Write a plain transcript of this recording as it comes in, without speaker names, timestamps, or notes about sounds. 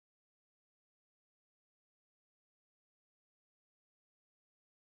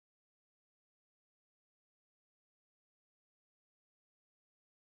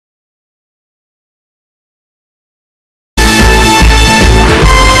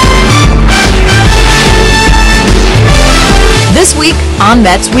On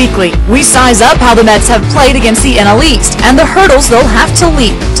Mets Weekly, we size up how the Mets have played against the NL East and the hurdles they'll have to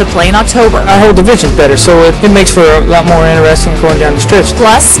leap to play in October. Our whole division's better, so it makes for a lot more interesting going down the stretch.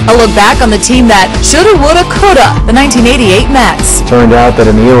 Plus, a look back on the team that shoulda, woulda, coulda, the 1988 Mets. It turned out that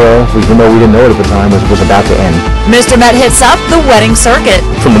an era, even though we didn't know it at the time, was about to end. Mr. Met hits up the wedding circuit.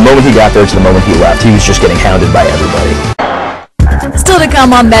 From the moment he got there to the moment he left, he was just getting hounded by everybody. Still to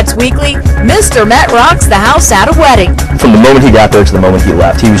come on Mets Weekly, Mr. Met rocks the house at a wedding. From the moment he got there to the moment he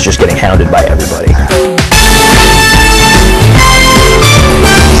left, he was just getting hounded by everybody.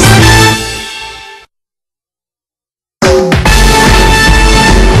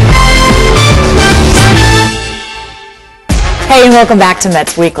 Hey, and welcome back to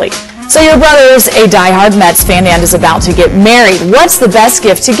Mets Weekly. So your brother is a diehard Mets fan and is about to get married. What's the best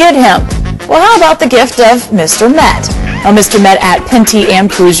gift to get him? Well, how about the gift of Mr. Met? Now, Mr. Met at Pinty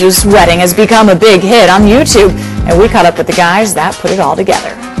Ampuja's wedding has become a big hit on YouTube, and we caught up with the guys that put it all together.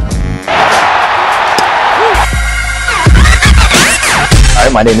 All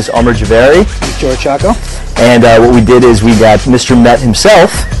right, my name is Amar George Chaco. and what we did is we got Mr. Met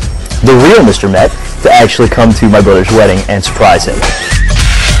himself, the real Mr. Met, to actually come to my brother's wedding and surprise him.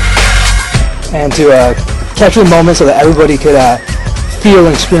 And to capture the moment so that everybody could feel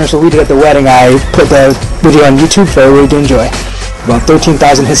and experience what we did at the wedding, I put the video on YouTube for everybody to enjoy. About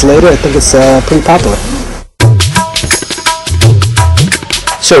 13,000 hits later, I think it's pretty popular.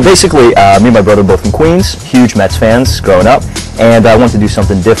 So basically, me and my brother are both from Queens, huge Mets fans growing up, and I wanted to do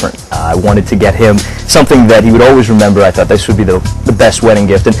something different. I wanted to get him something that he would always remember. I thought this would be the best wedding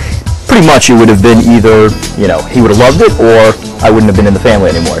gift, and pretty much it would have been either, you know, he would have loved it, or I wouldn't have been in the family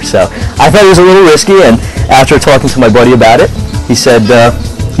anymore. So I thought it was a little risky, and after talking to my buddy about it, he said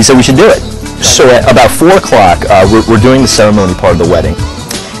we should do it. So at about 4 o'clock, we're doing the ceremony part of the wedding.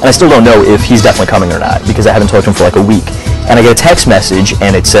 And I still don't know if he's definitely coming or not, because I haven't talked to him for like a week. And I get a text message,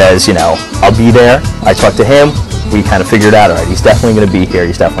 and it says, you know, I'll be there. I talked to him. We kind of figured out, all right, he's definitely going to be here.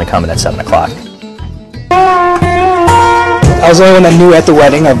 He's definitely coming at 7 o'clock. I was the only one that knew at the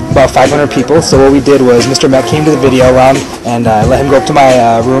wedding of about 500 people, so what we did was Mr. Met came to the video round, and I let him go up to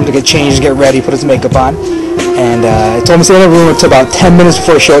my room to get changed, get ready, put his makeup on. And I told him to stay in the room until about 10 minutes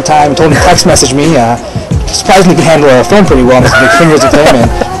before showtime. I told him to text message me. Surprisingly, he could handle a phone pretty well, Mr. Big Fingers of him.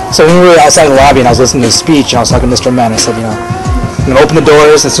 So when we were outside the lobby and I was listening to his speech, and I was talking to Mr. Met, I said, you know, I'm going to open the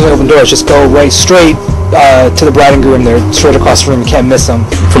doors. As soon as I open the doors, just go right straight to the bride and groom. They're straight across the room. You can't miss them.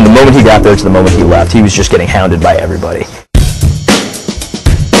 From the moment he got there to the moment he left, he was just getting hounded by everybody.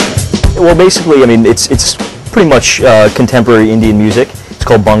 Well, basically, I mean, it's pretty much contemporary Indian music. It's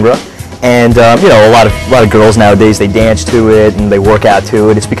called Bhangra, and you know, a lot of girls nowadays, they dance to it and they work out to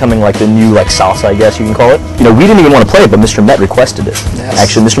it. It's becoming like the new like salsa, I guess you can call it. You know, we didn't even want to play it, but Mr. Met requested it. Yes.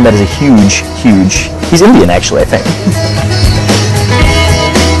 Actually, Mr. Met is a huge, he's Indian actually, I think.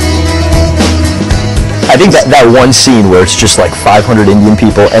 I think that one scene where it's just like 500 Indian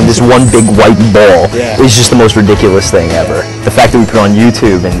people and this one big white ball is just the most ridiculous thing ever. The fact that we put it on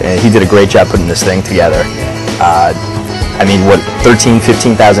YouTube, and he did a great job putting this thing together. I mean, what, 13,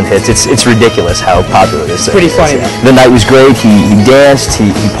 15,000 hits? It's ridiculous how popular this is. Pretty funny. The night was great. He danced,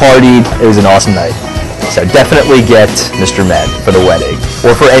 he partied. It was an awesome night. So definitely get Mr. Met for the wedding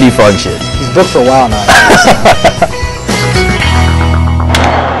or for any function. He's booked for a while now.